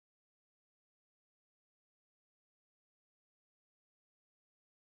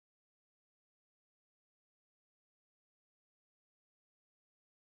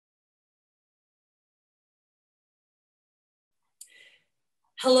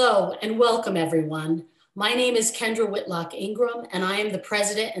Hello and welcome everyone. My name is Kendra Whitlock Ingram and I am the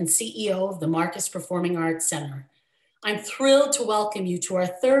President and CEO of the Marcus Performing Arts Center. I'm thrilled to welcome you to our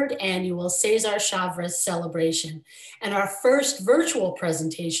third annual César Chávez celebration and our first virtual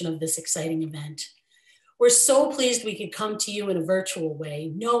presentation of this exciting event. We're so pleased we could come to you in a virtual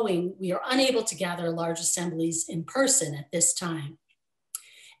way, knowing we are unable to gather large assemblies in person at this time.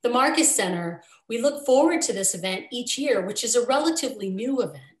 The Marcus Center, we look forward to this event each year, which is a relatively new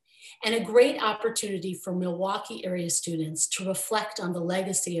event and a great opportunity for Milwaukee area students to reflect on the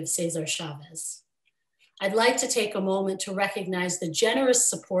legacy of César Chávez. I'd like to take a moment to recognize the generous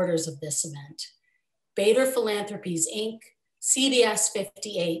supporters of this event: Bader Philanthropies, Inc., CBS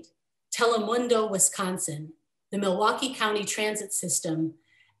 58, Telemundo, Wisconsin, the Milwaukee County Transit System,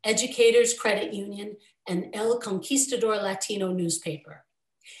 Educators Credit Union, and El Conquistador Latino newspaper.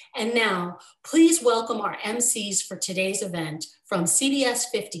 And now, please welcome our MCs for today's event from CBS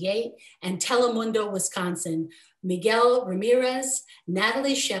 58 and Telemundo, Wisconsin, Miguel Ramirez,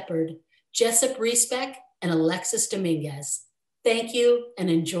 Natalie Shepard, Jessup Riesbeck, and Alexis Dominguez. Thank you and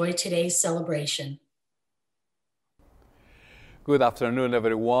enjoy today's celebration. Good afternoon,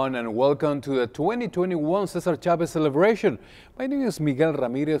 everyone, and welcome to the 2021 César Chávez celebration. My name is Miguel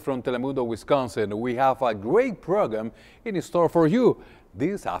Ramirez from Telemundo, Wisconsin. We have a great program in store for you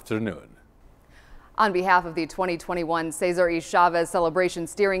this afternoon. On behalf of the 2021 César E. Chávez Celebration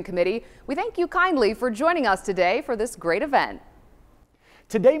Steering Committee, we thank you kindly for joining us today for this great event.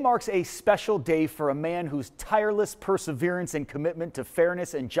 Today marks a special day for a man whose tireless perseverance and commitment to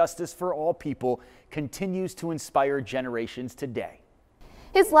fairness and justice for all people continues to inspire generations today.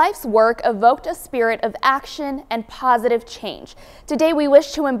 His life's work evoked a spirit of action and positive change. Today we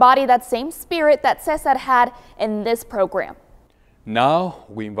wish to embody that same spirit that César had in this program. Now,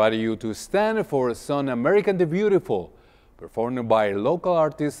 we invite you to stand for Son American the Beautiful, performed by local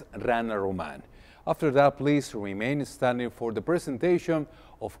artist Rana Roman. After that, please remain standing for the presentation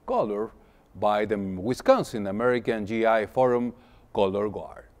of Color by the Wisconsin American GI Forum Color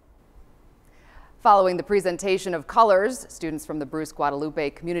Guard. Following the presentation of colors, students from the Bruce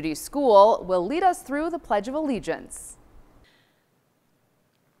Guadalupe Community School will lead us through the Pledge of Allegiance.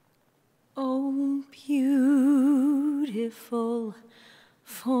 Oh, beautiful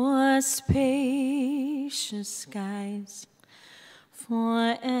for spacious skies,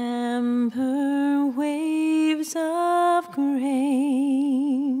 for amber waves of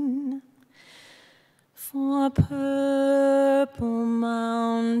grain, for purple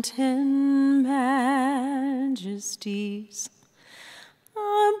mountain majesties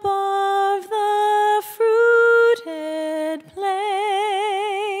above the fruited plain.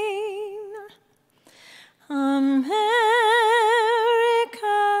 America,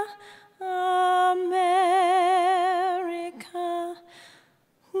 America,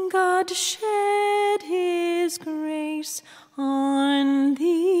 God shed his grace on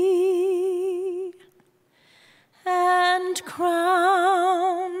thee and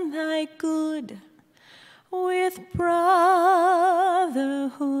crown thy good with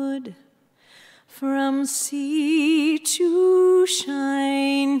brotherhood from sea to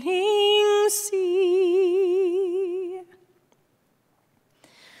shining sea.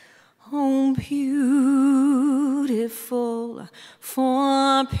 Oh, beautiful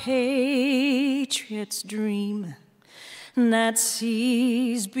for patriots' dream that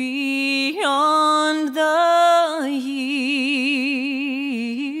sees beyond the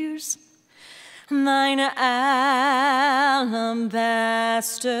years. Thine alabaster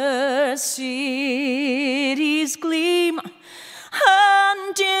cities gleam,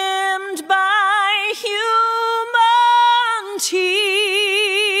 undimmed by human tears.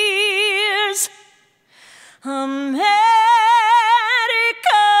 America,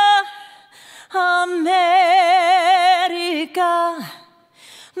 America,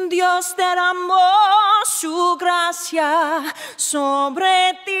 Dios derramó su gracia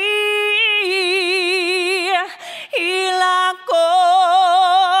sobre ti y la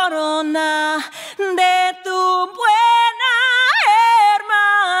corona de tu buena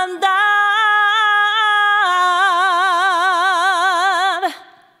hermandad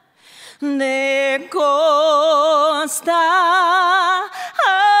de costa a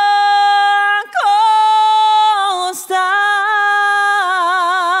costa.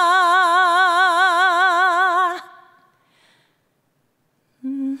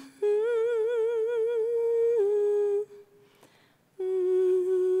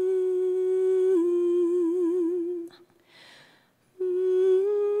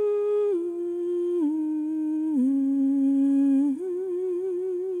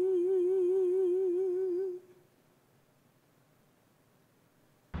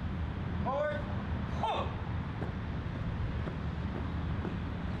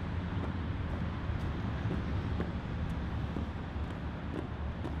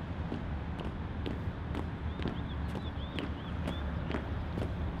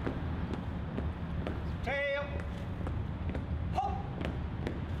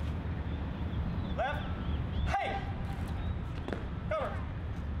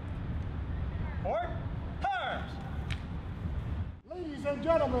 and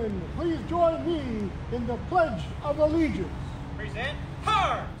gentlemen, please join me in the Pledge of Allegiance. Present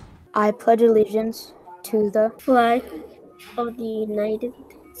arms. I pledge allegiance to the flag of the United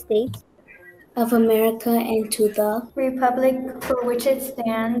States of America and to the republic for which it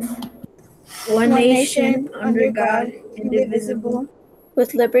stands, one nation under God, indivisible,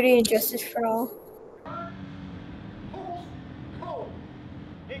 with liberty and justice for all.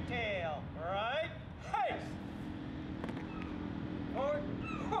 Detail, right? Haste. Forward,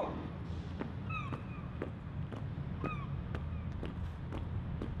 ho.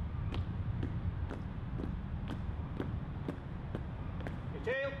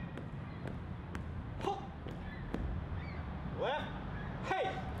 Detail. Ho. Left. Haste.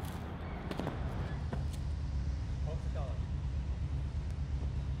 Hold the color.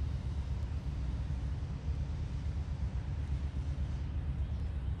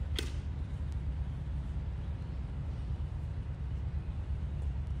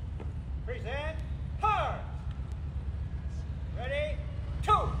 Present arms. Ready?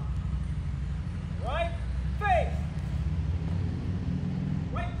 Two. Right face.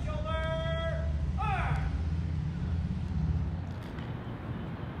 Right shoulder. Arm.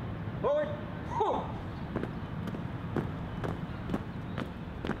 Forward. Whew.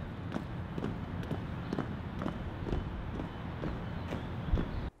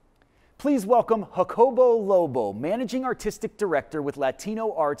 Please welcome Jacobo Lobo, Managing Artistic Director with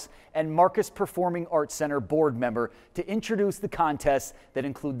Latino Arts and Marcus Performing Arts Center board member, to introduce the contests that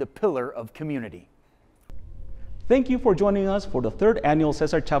include the Pillar of Community. Thank you for joining us for the third annual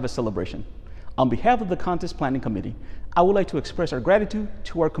César Chávez celebration. On behalf of the Contest Planning Committee, I would like to express our gratitude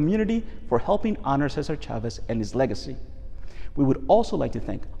to our community for helping honor César Chávez and his legacy. We would also like to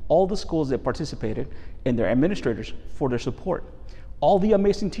thank all the schools that participated and their administrators for their support. All the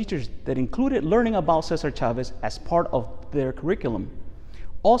amazing teachers that included learning about César Chávez as part of their curriculum.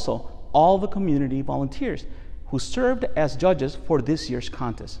 Also, all the community volunteers who served as judges for this year's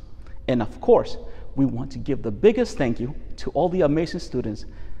contest. And of course, we want to give the biggest thank you to all the amazing students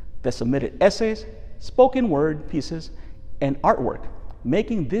that submitted essays, spoken word pieces, and artwork,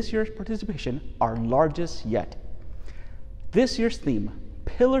 making this year's participation our largest yet. This year's theme,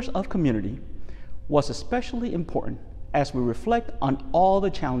 Pillars of Community, was especially important as we reflect on all the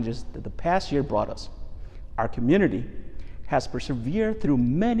challenges that the past year brought us. Our community has persevered through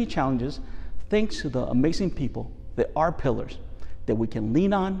many challenges thanks to the amazing people that are pillars that we can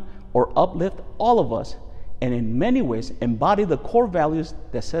lean on or uplift all of us, and in many ways embody the core values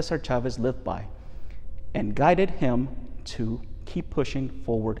that César Chávez lived by and guided him to keep pushing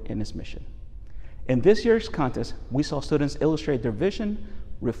forward in his mission. In this year's contest, we saw students illustrate their vision,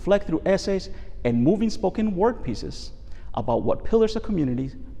 reflect through essays, and moving spoken word pieces about what pillars of community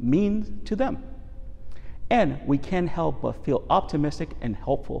mean to them. And we can't help but feel optimistic and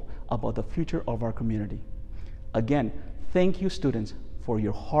hopeful about the future of our community. Again, thank you, students, for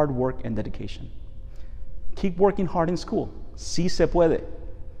your hard work and dedication. Keep working hard in school. Sí se puede.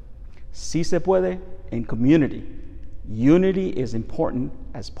 Sí se puede in community. Unity is important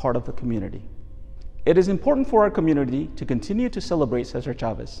as part of the community. It is important for our community to continue to celebrate César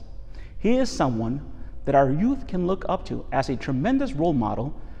Chávez. He is someone that our youth can look up to as a tremendous role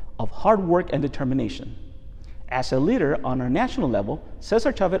model of hard work and determination. As a leader on our national level,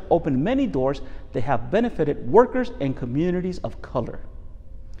 César Chávez opened many doors that have benefited workers and communities of color.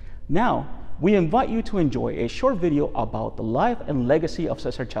 Now, we invite you to enjoy a short video about the life and legacy of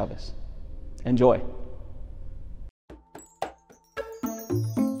César Chávez. Enjoy.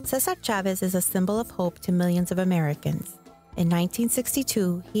 César Chávez is a symbol of hope to millions of Americans. In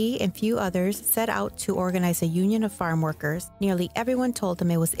 1962, he and few others set out to organize a union of farm workers. Nearly everyone told him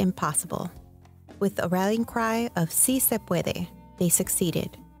it was impossible. With a rallying cry of "Sí se puede," they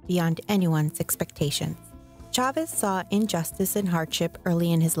succeeded, beyond anyone's expectations. Chávez saw injustice and hardship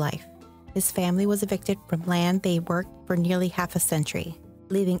early in his life. His family was evicted from land they worked for nearly half a century.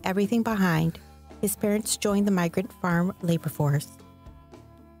 Leaving everything behind, his parents joined the migrant farm labor force.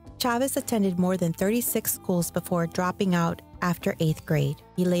 Chávez attended more than 36 schools before dropping out after 8th grade.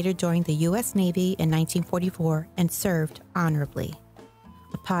 He later joined the U.S. Navy in 1944 and served honorably.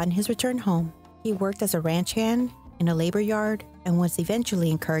 Upon his return home, he worked as a ranch hand in a labor yard and was eventually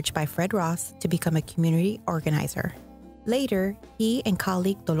encouraged by Fred Ross to become a community organizer. Later, he and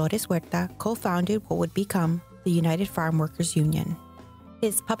colleague Dolores Huerta co-founded what would become the United Farm Workers Union.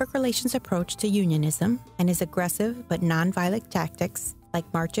 His public relations approach to unionism and his aggressive but nonviolent tactics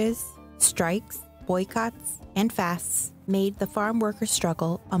like marches, strikes, boycotts, and fasts made the farm workers'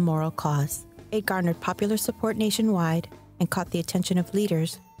 struggle a moral cause. It garnered popular support nationwide and caught the attention of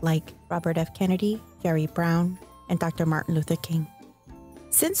leaders like Robert F. Kennedy, Jerry Brown, and Dr. Martin Luther King.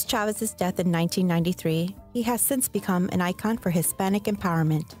 Since Chávez's death in 1993, he has since become an icon for Hispanic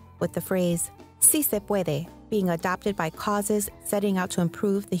empowerment, with the phrase, "Sí se puede," being adopted by causes setting out to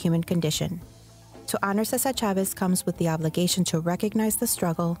improve the human condition. To honor César Chávez comes with the obligation to recognize the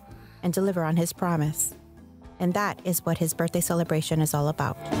struggle and deliver on his promise. And that is what his birthday celebration is all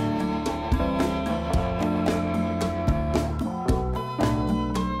about.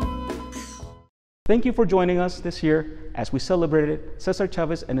 Thank you for joining us this year as we celebrated César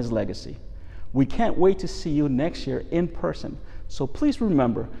Chávez and his legacy. We can't wait to see you next year in person, so please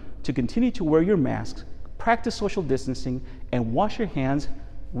remember to continue to wear your masks, practice social distancing, and wash your hands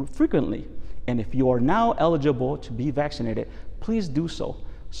frequently. And if you are now eligible to be vaccinated, please do so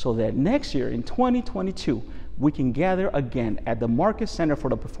that next year in 2022, we can gather again at the Marcus Center for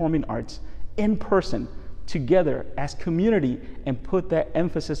the Performing Arts in person, together as community, and put that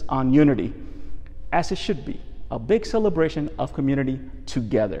emphasis on unity, as it should be, a big celebration of community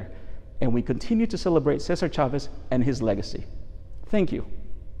together. And we continue to celebrate César Chávez and his legacy. Thank you.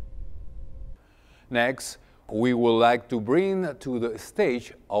 Next, we would like to bring to the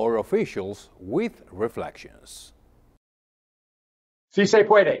stage our officials with reflections. Sí se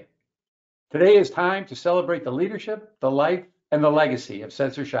puede. Today is time to celebrate the leadership, the life, and the legacy of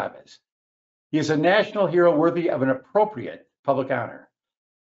César Chávez. He is a national hero worthy of an appropriate public honor.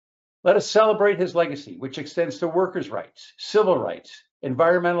 Let us celebrate his legacy, which extends to workers' rights, civil rights,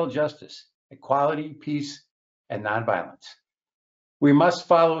 environmental justice, equality, peace, and nonviolence. We must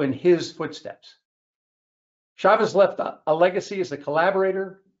follow in his footsteps. Chávez left a legacy as a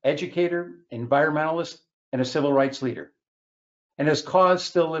collaborator, educator, environmentalist, and a civil rights leader. And his cause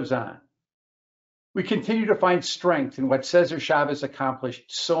still lives on. We continue to find strength in what César Chávez accomplished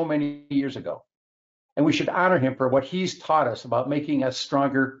so many years ago. And we should honor him for what he's taught us about making us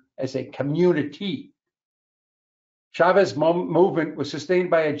stronger as a community. Chávez's movement was sustained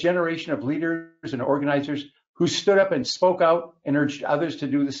by a generation of leaders and organizers who stood up and spoke out and urged others to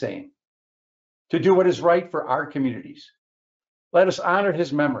do the same, to do what is right for our communities. Let us honor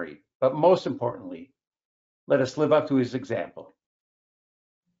his memory, but most importantly, let us live up to his example.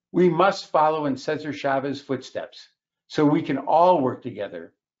 We must follow in César Chávez's footsteps so we can all work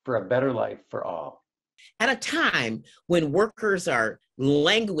together for a better life for all. At a time when workers are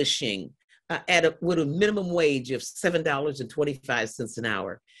languishing with a minimum wage of $7.25 an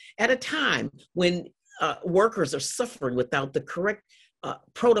hour, at a time when workers are suffering without the correct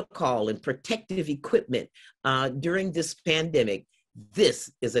protocol and protective equipment during this pandemic,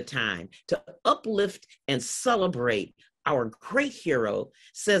 this is a time to uplift and celebrate our great hero,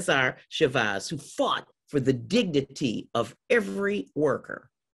 César Chávez, who fought for the dignity of every worker.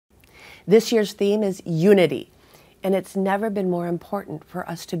 This year's theme is unity, and it's never been more important for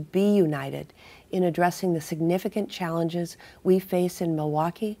us to be united in addressing the significant challenges we face in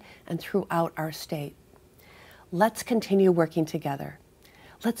Milwaukee and throughout our state. Let's continue working together.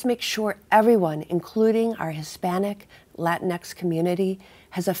 Let's make sure everyone, including our Hispanic, Latinx community,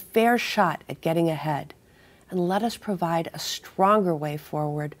 has a fair shot at getting ahead. And let us provide a stronger way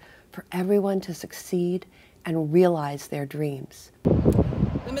forward for everyone to succeed and realize their dreams.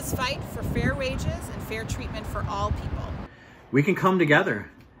 We must fight for fair wages and fair treatment for all people. We can come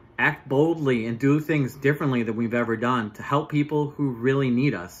together, act boldly, and do things differently than we've ever done to help people who really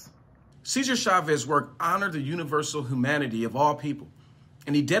need us. César Chávez's work honored the universal humanity of all people,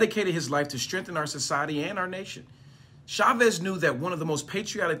 and he dedicated his life to strengthen our society and our nation. Chávez knew that one of the most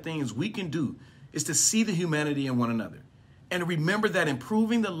patriotic things we can do is to see the humanity in one another, and remember that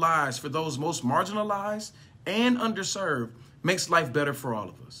improving the lives for those most marginalized and underserved makes life better for all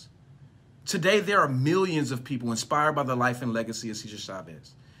of us. Today, there are millions of people inspired by the life and legacy of César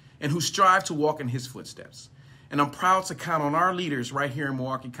Chávez and who strive to walk in his footsteps. And I'm proud to count on our leaders right here in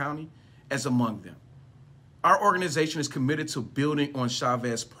Milwaukee County as among them. Our organization is committed to building on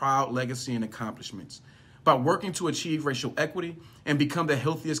Chávez's proud legacy and accomplishments by working to achieve racial equity and become the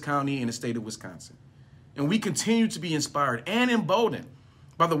healthiest county in the state of Wisconsin. And we continue to be inspired and emboldened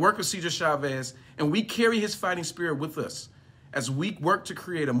by the work of César Chávez, and we carry his fighting spirit with us as we work to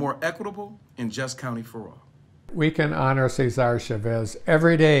create a more equitable and just county for all. We can honor César Chávez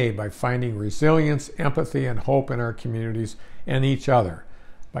every day by finding resilience, empathy, and hope in our communities and each other,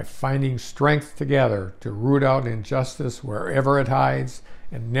 by finding strength together to root out injustice wherever it hides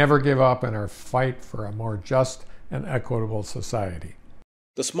and never give up in our fight for a more just and equitable society.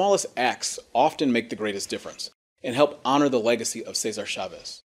 The smallest acts often make the greatest difference and help honor the legacy of César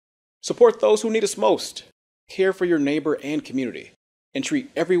Chávez. Support those who need us most, care for your neighbor and community, and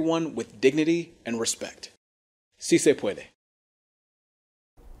treat everyone with dignity and respect. Sí se puede.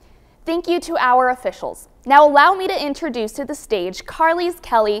 thank you to our officials. Now allow me to introduce to the stage Carly's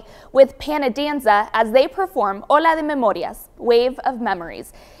Kelly with Panadanza as they perform Ola de Memorias, Wave of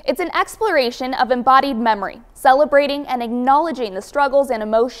Memories. It's an exploration of embodied memory, celebrating and acknowledging the struggles and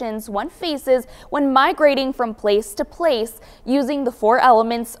emotions one faces when migrating from place to place, using the four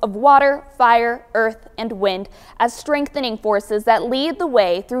elements of water, fire, earth, and wind as strengthening forces that lead the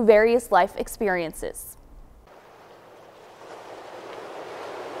way through various life experiences.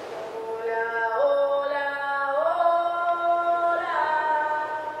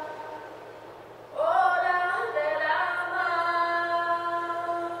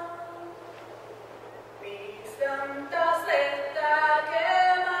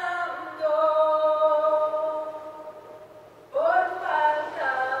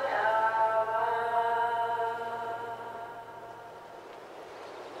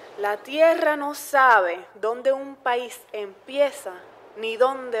 La tierra no sabe dónde un país empieza ni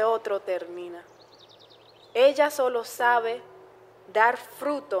dónde otro termina. Ella solo sabe dar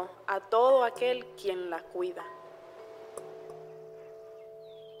fruto a todo aquel quien la cuida.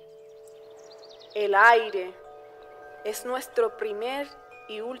 El aire es nuestro primer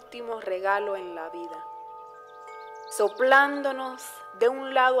y último regalo en la vida. Soplándonos de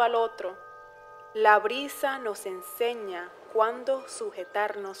un lado al otro, la brisa nos enseña cuándo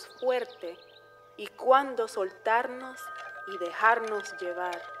sujetarnos fuerte y cuándo soltarnos y dejarnos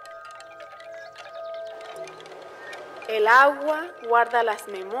llevar. El agua guarda las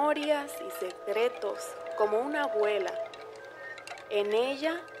memorias y secretos como una abuela. En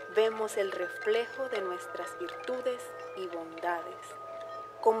ella vemos el reflejo de nuestras virtudes y bondades.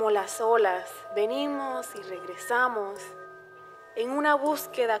 Como las olas, venimos y regresamos en una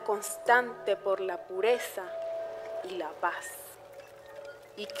búsqueda constante por la pureza y la paz.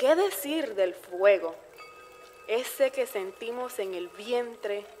 ¿Y qué decir del fuego? Ese que sentimos en el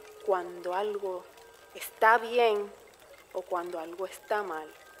vientre cuando algo está bien o cuando algo está mal.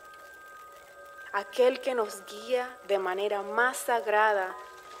 Aquel que nos guía de manera más sagrada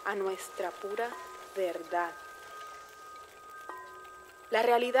a nuestra pura verdad. La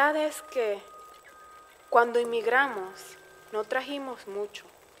realidad es que cuando inmigramos no trajimos mucho.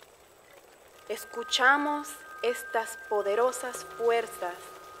 Escuchamos estas poderosas fuerzas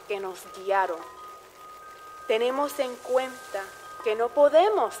que nos guiaron. Tenemos en cuenta que no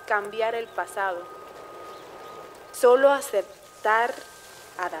podemos cambiar el pasado, solo aceptar,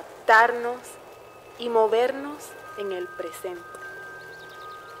 adaptarnos y movernos en el presente.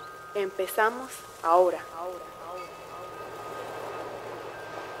 Empezamos ahora.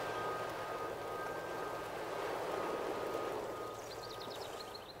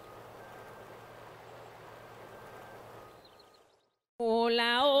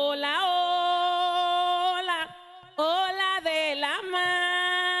 Hola, hola, hola, hola de la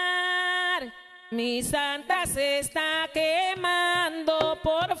mar. Mi santa se está quemando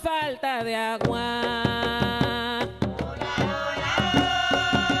por falta de agua.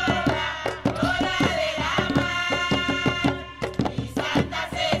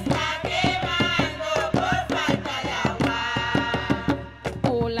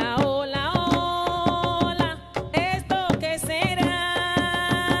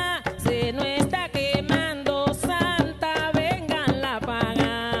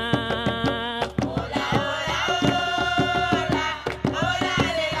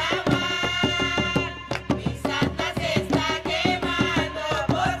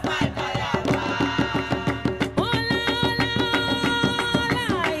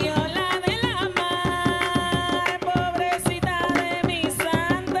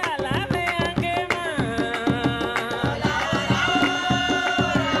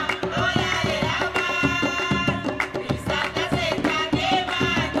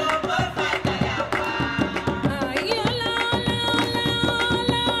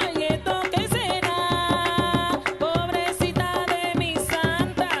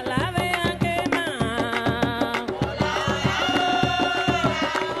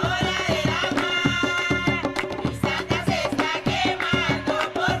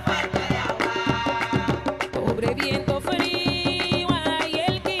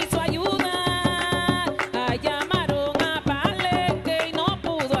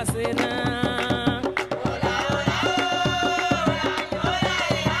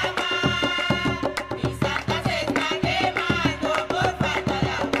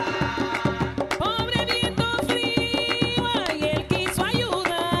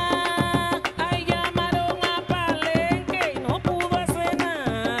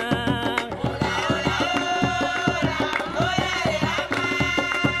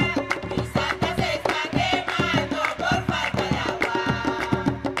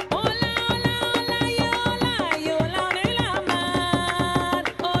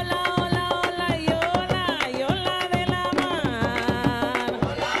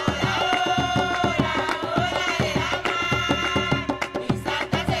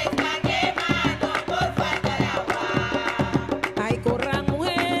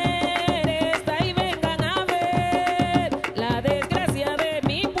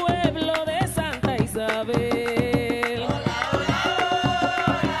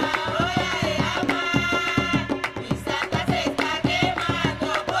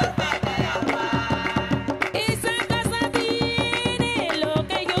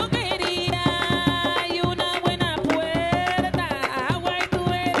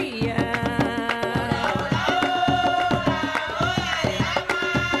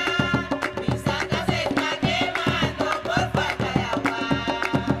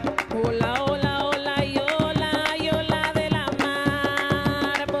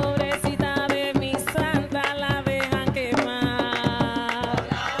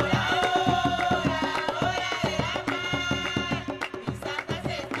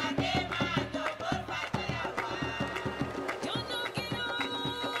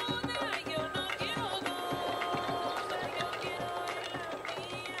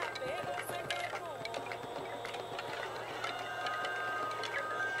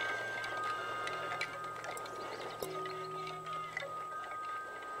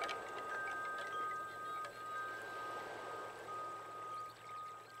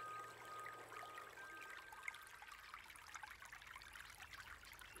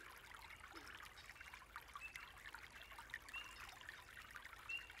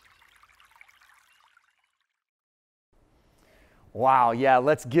 Wow, yeah,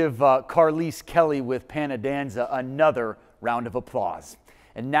 let's give Carlise Kelly with Panadanza another round of applause.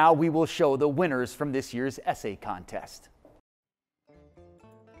 And now we will show the winners from this year's essay contest.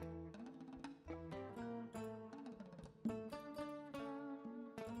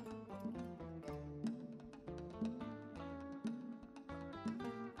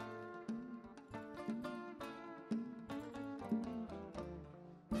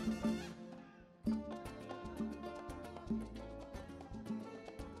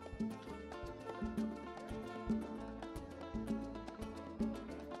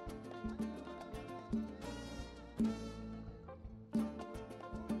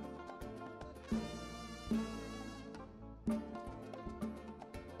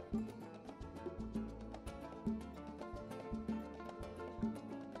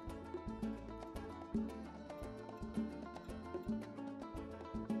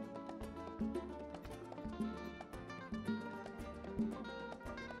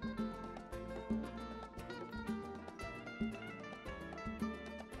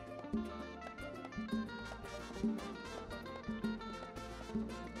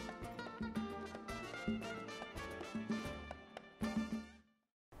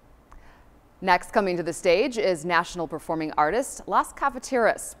 Next coming to the stage is national performing artist Las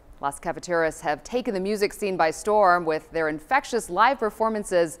Cafeteras. Las Cafeteras have taken the music scene by storm with their infectious live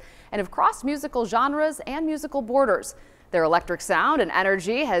performances and have crossed musical genres and musical borders. Their electric sound and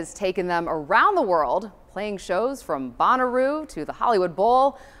energy has taken them around the world, playing shows from Bonnaroo to the Hollywood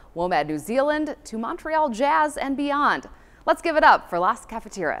Bowl, WOMAD New Zealand to Montreal Jazz and beyond. Let's give it up for Las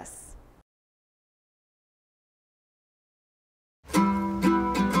Cafeteras.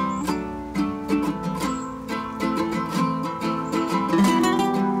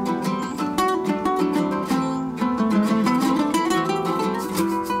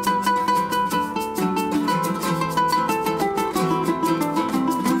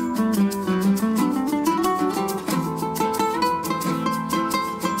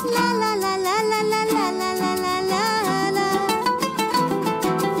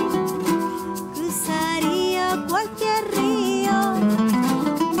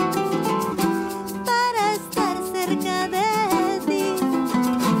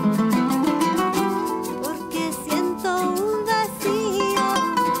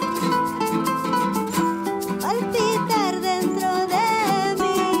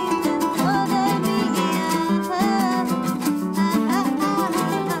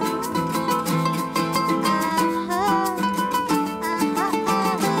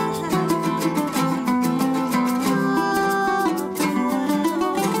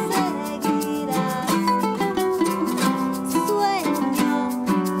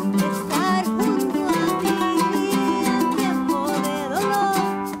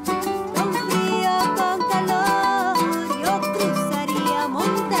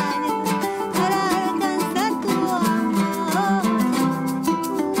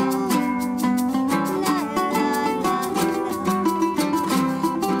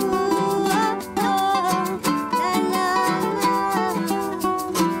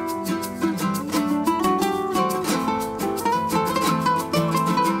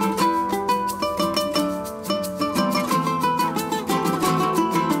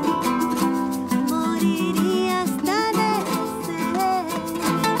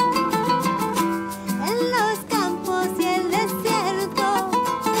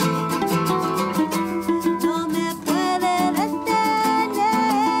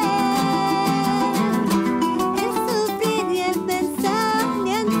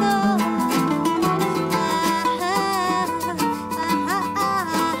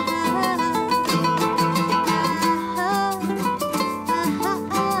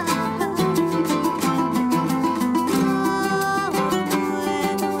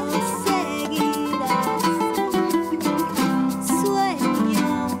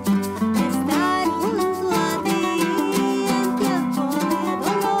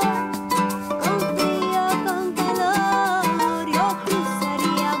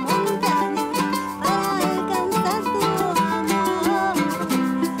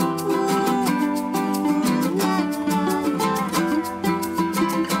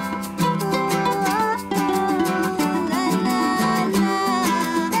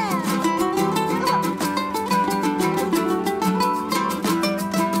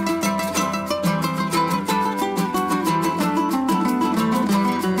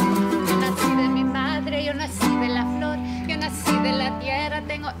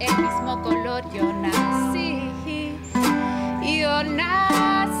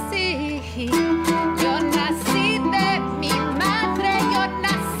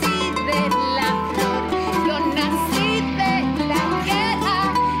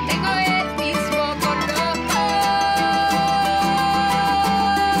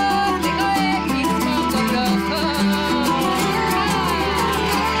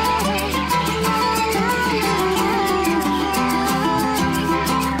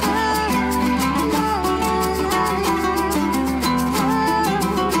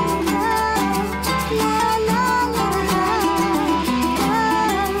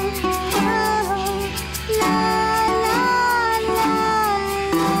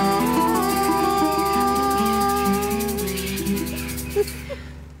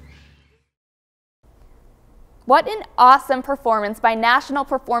 What an awesome performance by national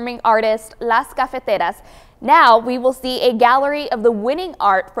performing artist Las Cafeteras. Now we will see a gallery of the winning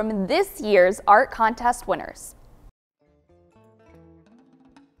art from this year's art contest winners.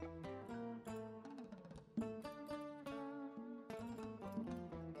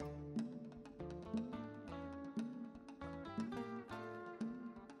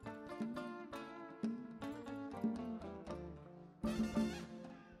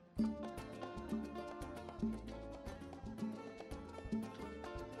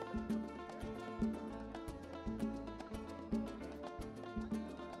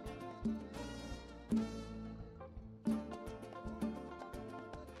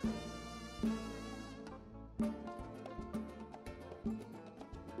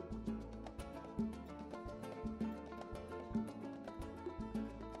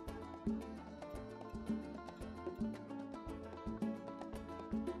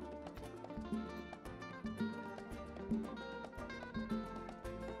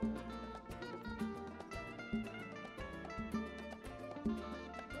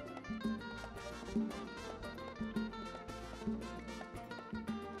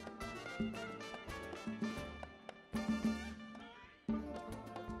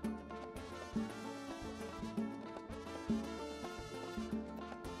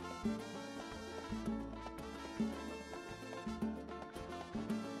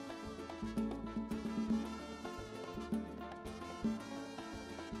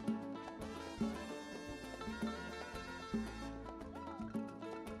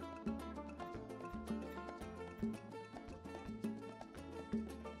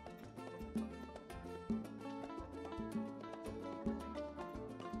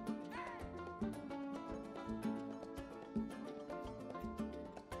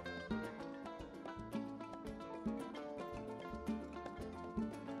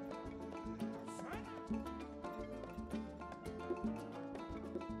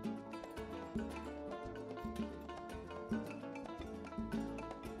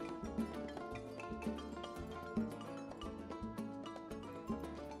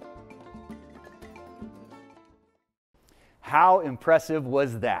 How impressive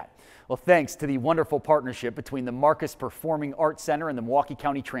was that? Well, thanks to the wonderful partnership between the Marcus Performing Arts Center and the Milwaukee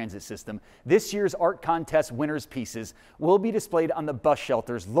County Transit System, this year's art contest winners' pieces will be displayed on the bus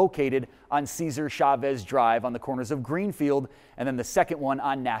shelters located on César Chavez Drive on the corners of Greenfield and then the second one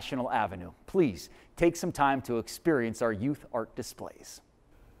on National Avenue. Please take some time to experience our youth art displays.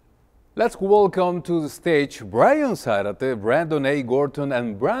 Let's welcome to the stage Brian Zarate, Brandon A. Gorton,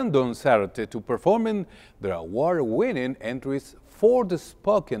 and Brandon Zarate to perform in their award-winning entries for the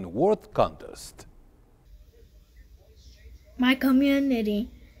spoken word contest. My community,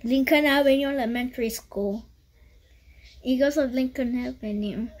 Lincoln Avenue Elementary School. Eagles of Lincoln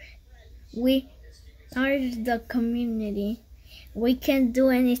Avenue. We are the community. We can do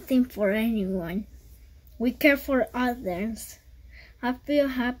anything for anyone. We care for others. I feel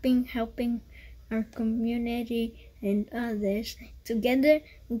happy helping our community and others. Together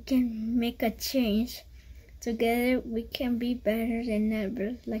we can make a change. Together we can be better than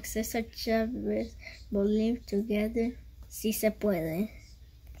ever. Like César Chávez believed, together sí se puede.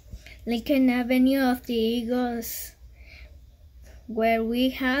 Lincoln Avenue of the Eagles, where we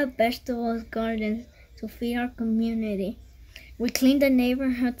have vegetable gardens to feed our community. We clean the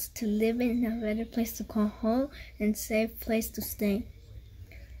neighborhoods to live in a better place to call home and safe place to stay.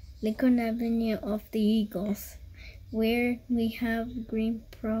 Lincoln Avenue of the Eagles, where we have green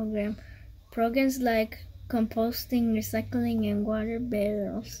programs like composting, recycling, and water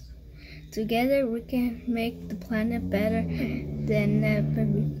barrels. Together we can make the planet better than ever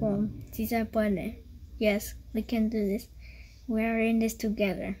before. Si se puede. Yes, we can do this. We are in this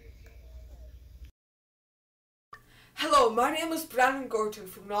together. Hello, my name is Brandon Gorton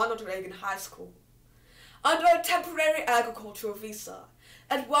from Ronald Reagan High School. Under a temporary agricultural visa,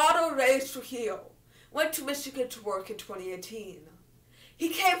 Eduardo Reyes Trujillo went to Michigan to work in 2018. He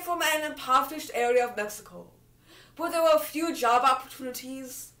came from an impoverished area of Mexico, where there were few job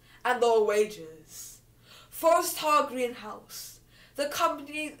opportunities and low wages. Forest Hall Greenhouse, the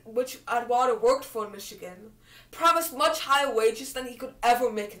company which Eduardo worked for in Michigan, promised much higher wages than he could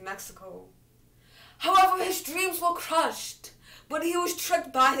ever make in Mexico. However, his dreams were crushed when he was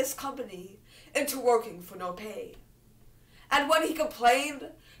tricked by his company into working for no pay. And when he complained,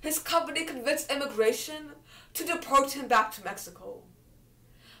 his company convinced immigration to deport him back to Mexico.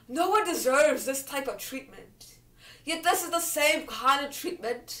 No one deserves this type of treatment, yet this is the same kind of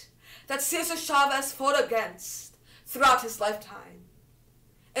treatment that César Chavez fought against throughout his lifetime.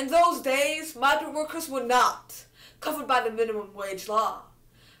 In those days, migrant workers were not covered by the minimum wage law,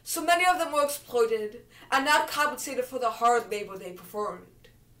 So many of them were exploited and not compensated for the hard labor they performed.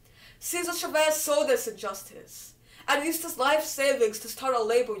 César Chávez saw this injustice and used his life savings to start a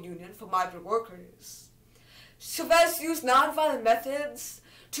labor union for migrant workers. Chávez used nonviolent methods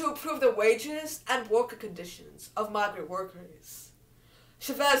to improve the wages and working conditions of migrant workers.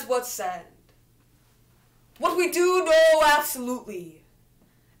 Chávez once said, "What we do know absolutely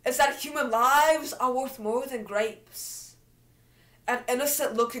is that human lives are worth more than grapes. And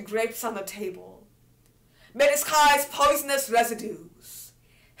innocent-looking grapes on the table may disguise poisonous residues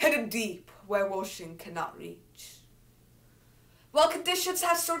hidden deep where washing cannot reach." While conditions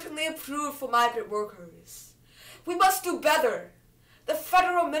have certainly improved for migrant workers, we must do better. The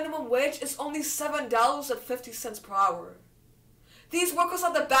federal minimum wage is only $7.50 per hour. These workers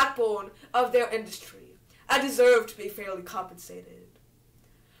are the backbone of their industry and deserve to be fairly compensated.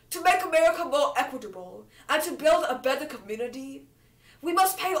 To make America more equitable and to build a better community, we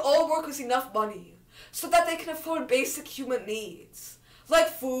must pay all workers enough money so that they can afford basic human needs, like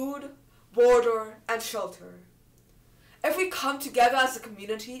food, water, and shelter. If we come together as a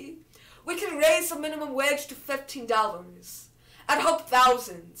community, we can raise the minimum wage to $15 and help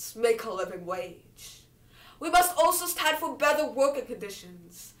thousands make a living wage. We must also stand for better working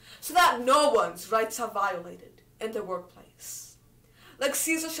conditions so that no one's rights are violated in the workplace. Like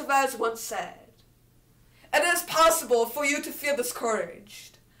César Chávez once said, "It is possible for you to feel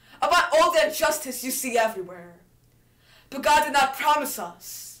discouraged about all the injustice you see everywhere. But God did not promise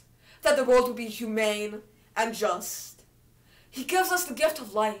us that the world will be humane and just. He gives us the gift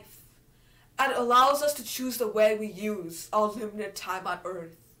of life and allows us to choose the way we use our limited time on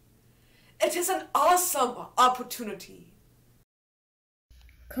earth. It is an awesome opportunity."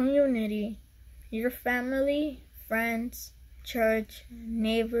 Community. Your family, friends, church,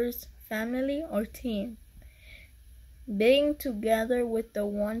 neighbors, family, or team. Being together with the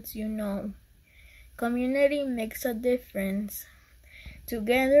ones you know. Community makes a difference.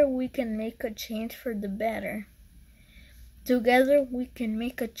 Together we can make a change for the better. Together we can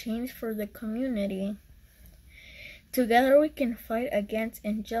make a change for the community. Together we can fight against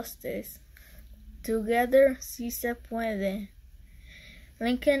injustice. Together, sí se puede.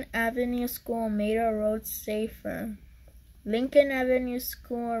 Lincoln Avenue School made our roads safer. Lincoln Avenue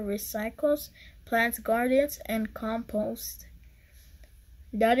School recycles, plants gardens, and composts.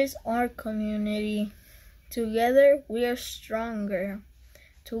 That is our community. Together, we are stronger.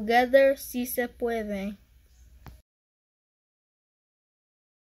 Together, sí se puede.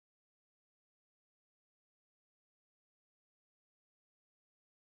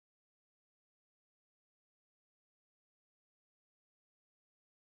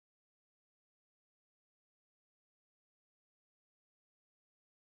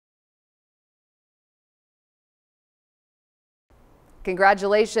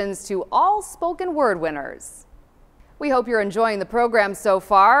 Congratulations to all spoken word winners. We hope you're enjoying the program so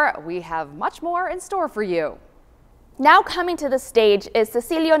far. We have much more in store for you. Now coming to the stage is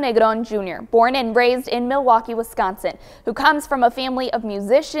Cecilio Negron Jr., born and raised in Milwaukee, Wisconsin, who comes from a family of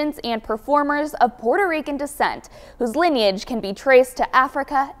musicians and performers of Puerto Rican descent, whose lineage can be traced to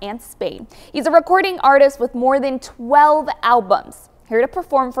Africa and Spain. He's a recording artist with more than 12 albums. Here to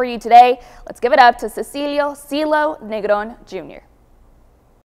perform for you today, let's give it up to Cecilio "Cilo" Negron Jr.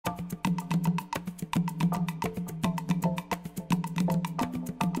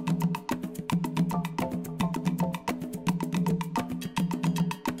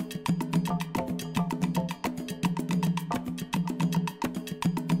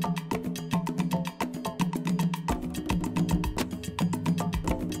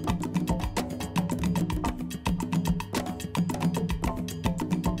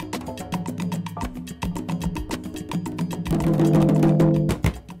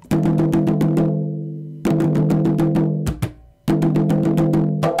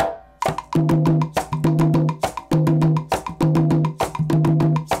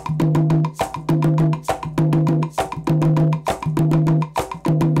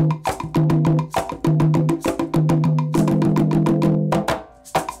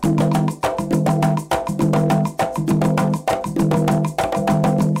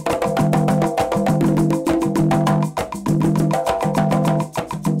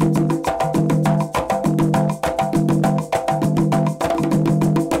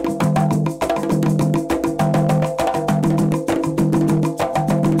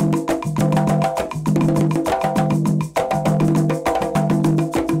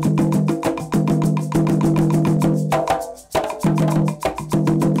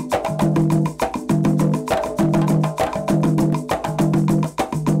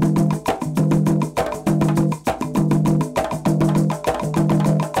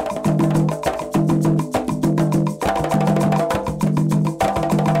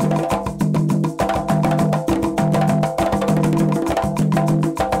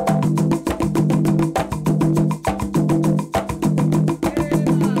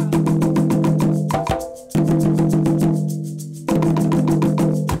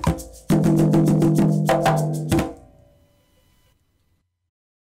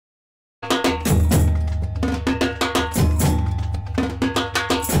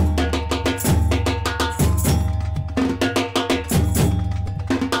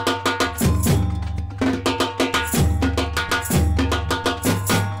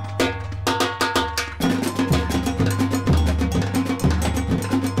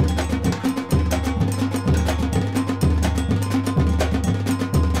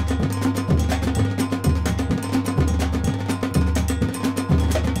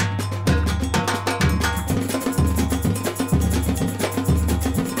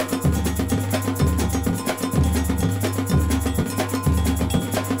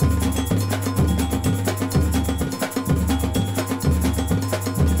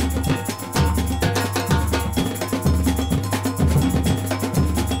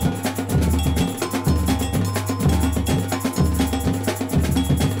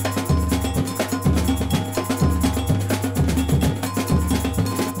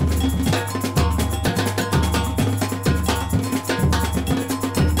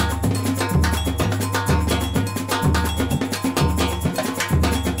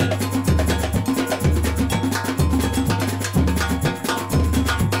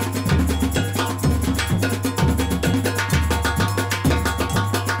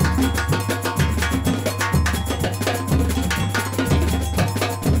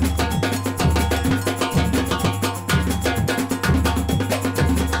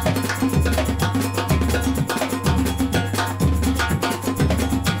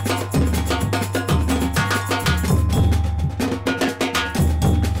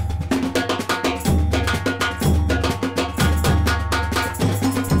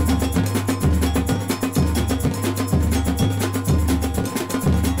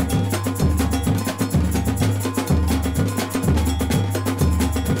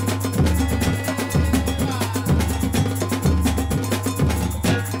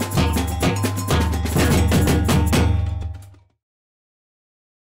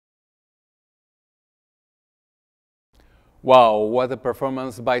 Wow, what a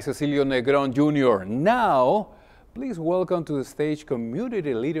performance by Cecilio Negron Jr. Now, please welcome to the stage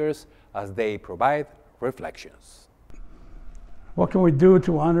community leaders as they provide reflections. What can we do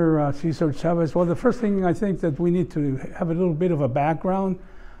to honor César Chávez? Well, the first thing I think that we need to have a little bit of a background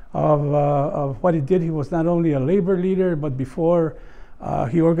of what he did. He was not only a labor leader, but before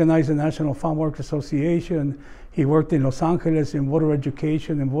he organized the National Farm Workers Association. He worked in Los Angeles in voter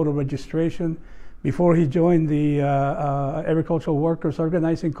education and voter registration. Before he joined the Agricultural Workers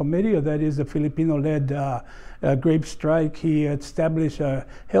Organizing Committee, that is the Filipino-led grape strike, he established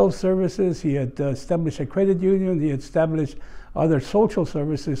health services, he had established a credit union, he established other social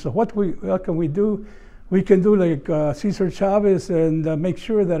services. So what can we do? We can do like César Chávez and make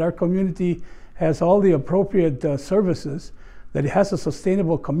sure that our community has all the appropriate services, that it has a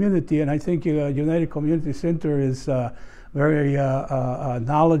sustainable community, and I think United Community Center is very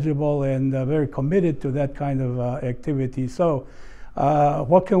knowledgeable and very committed to that kind of activity. So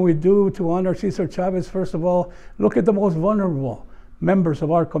what can we do to honor César Chávez? First of all, look at the most vulnerable members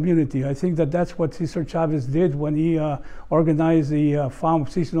of our community. I think that that's what César Chávez did when he organized the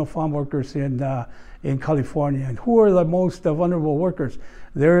seasonal farm workers in California. And who are the most vulnerable workers?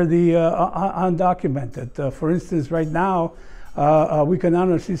 They're the undocumented. For instance, right now, we can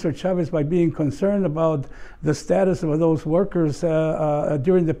honor César Chávez by being concerned about the status of those workers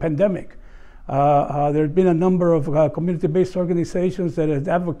during the pandemic. There have been a number of community-based organizations that have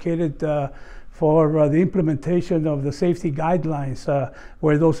advocated for the implementation of the safety guidelines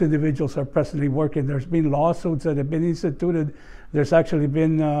where those individuals are presently working. There's been lawsuits that have been instituted. There's actually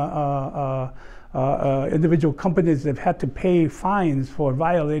been individual companies that have had to pay fines for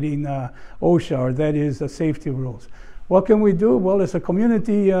violating OSHA, or that is the safety rules. What can we do? Well, as a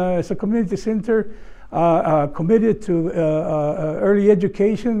community center committed to early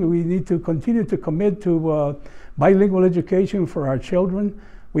education, we need to continue to commit to bilingual education for our children.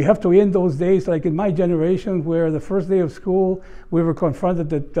 We have to end those days, like in my generation, where the first day of school, we were confronted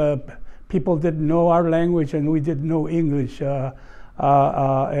that people didn't know our language and we didn't know English.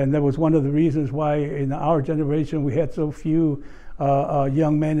 And that was one of the reasons why in our generation we had so few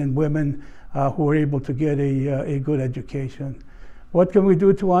young men and women who were able to get a good education. What can we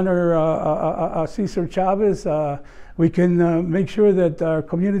do to honor César Chávez? We can make sure that our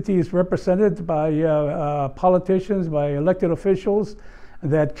community is represented by politicians, by elected officials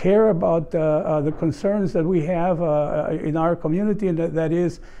that care about the concerns that we have in our community, and that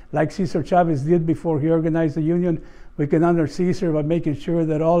is, like César Chávez did before he organized the union, we can honor César by making sure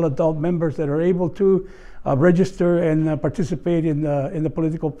that all adult members that are able to register and participate in the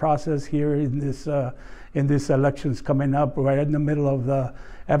political process here in this elections coming up, right in the middle of the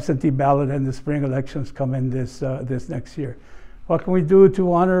absentee ballot and the spring elections coming this next year. What can we do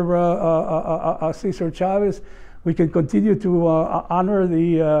to honor César Chávez? We can continue to honor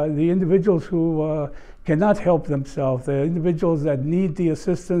the individuals who cannot help themselves, the individuals that need the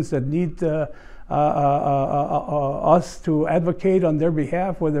assistance, that need us to advocate on their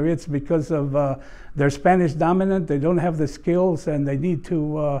behalf, whether it's because of they're Spanish dominant, they don't have the skills, and they need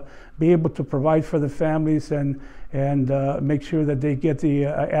to be able to provide for the families and make sure that they get the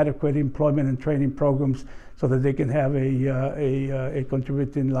adequate employment and training programs so that they can have a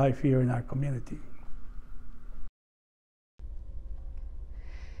contributing life here in our community.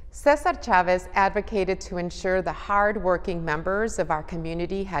 César Chávez advocated to ensure the hard-working members of our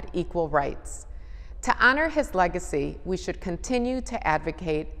community had equal rights. To honor his legacy, we should continue to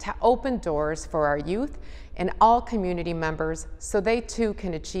advocate to open doors for our youth and all community members so they too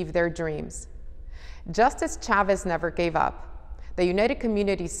can achieve their dreams. Just as Chávez never gave up, the United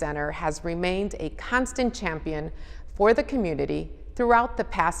Community Center has remained a constant champion for the community throughout the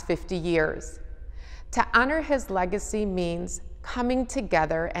past 50 years. To honor his legacy means coming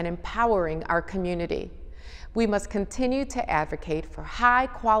together and empowering our community. We must continue to advocate for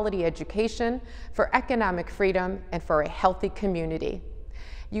high-quality education, for economic freedom, and for a healthy community.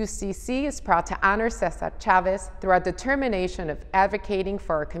 UCC is proud to honor César Chávez through our determination of advocating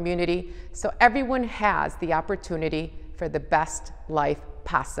for our community so everyone has the opportunity for the best life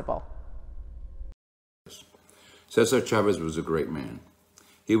possible. César Chávez was a great man.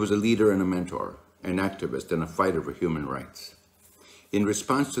 He was a leader and a mentor, an activist and a fighter for human rights. In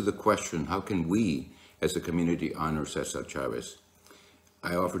response to the question, how can we as a community honor César Chávez,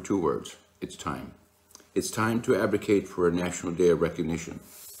 I offer two words: it's time. It's time to advocate for a national day of recognition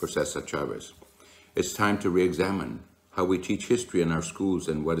for César Chávez. It's time to re-examine how we teach history in our schools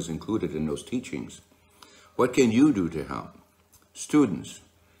and what is included in those teachings. What can you do to help? Students,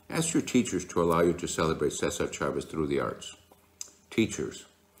 ask your teachers to allow you to celebrate César Chávez through the arts. Teachers,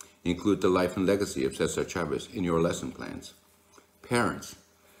 Include the life and legacy of César Chávez in your lesson plans. Parents,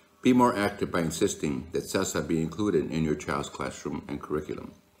 be more active by insisting that César be included in your child's classroom and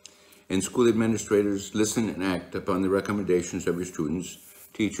curriculum. And school administrators, listen and act upon the recommendations of your students,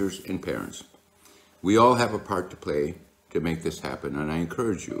 teachers, and parents. We all have a part to play to make this happen, and I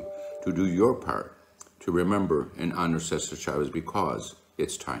encourage you to do your part to remember and honor César Chávez because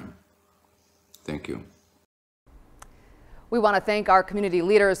it's time. Thank you. We want to thank our community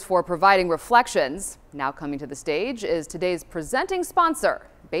leaders for providing reflections. Now coming to the stage is today's presenting sponsor,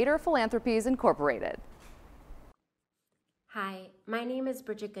 Bader Philanthropies Incorporated. Hi, my name is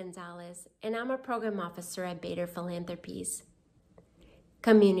Bridget Gonzalez, and I'm a program officer at Bader Philanthropies.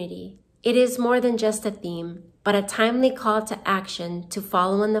 Community. It is more than just a theme, but a timely call to action to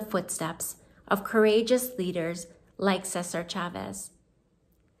follow in the footsteps of courageous leaders like César Chávez.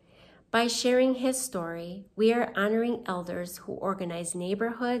 By sharing his story, we are honoring elders who organize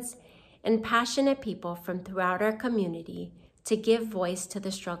neighborhoods and passionate people from throughout our community to give voice to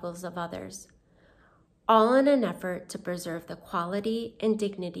the struggles of others, all in an effort to preserve the quality and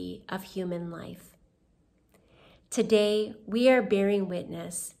dignity of human life. Today, we are bearing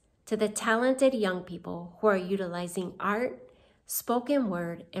witness to the talented young people who are utilizing art, spoken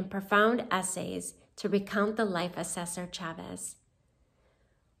word, and profound essays to recount the life of César Chávez.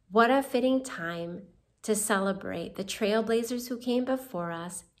 What a fitting time to celebrate the trailblazers who came before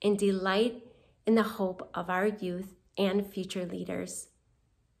us and delight in the hope of our youth and future leaders.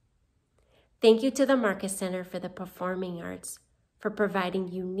 Thank you to the Marcus Center for the Performing Arts for providing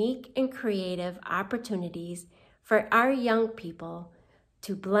unique and creative opportunities for our young people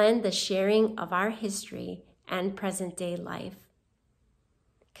to blend the sharing of our history and present-day life.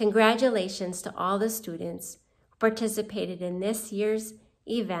 Congratulations to all the students who participated in this year's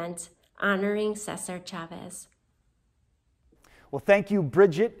event honoring César Chávez. Well, thank you,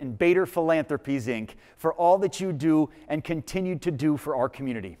 Bridget and Bader Philanthropies, Inc., for all that you do and continue to do for our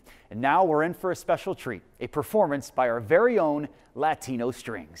community. And now we're in for a special treat, a performance by our very own Latino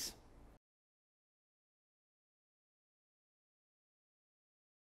Strings.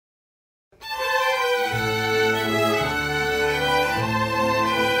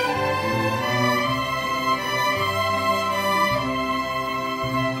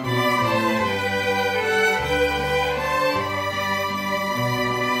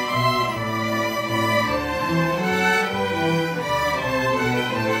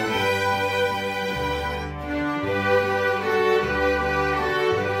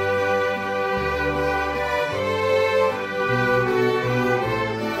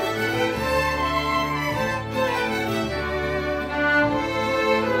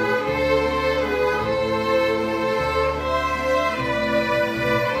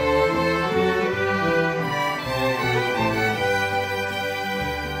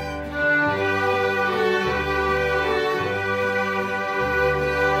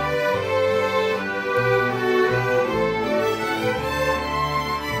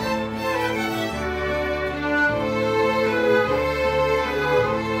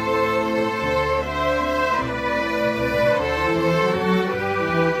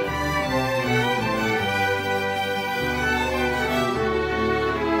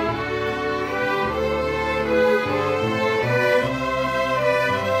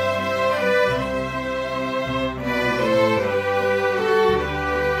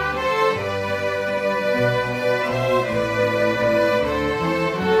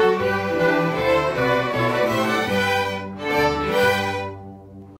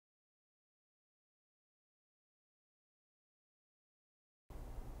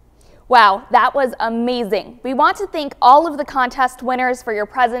 Wow, that was amazing. We want to thank all of the contest winners for your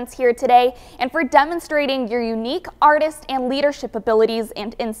presence here today and for demonstrating your unique artist and leadership abilities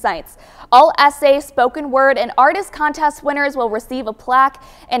and insights. All essay, spoken word, and artist contest winners will receive a plaque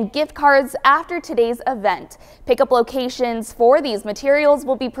and gift cards after today's event. Pickup locations for these materials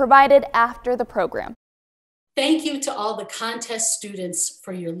will be provided after the program. Thank you to all the contest students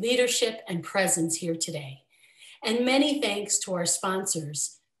for your leadership and presence here today. And many thanks to our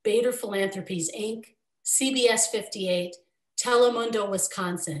sponsors, Bader Philanthropies, Inc., CBS 58, Telemundo,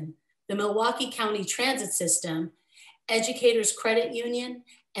 Wisconsin, the Milwaukee County Transit System, Educators Credit Union,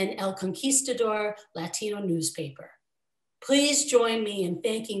 and El Conquistador Latino newspaper. Please join me in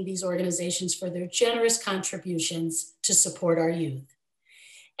thanking these organizations for their generous contributions to support our youth.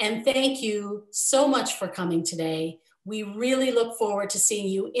 And thank you so much for coming today. We really look forward to seeing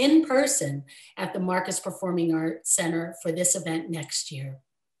you in person at the Marcus Performing Arts Center for this event next year.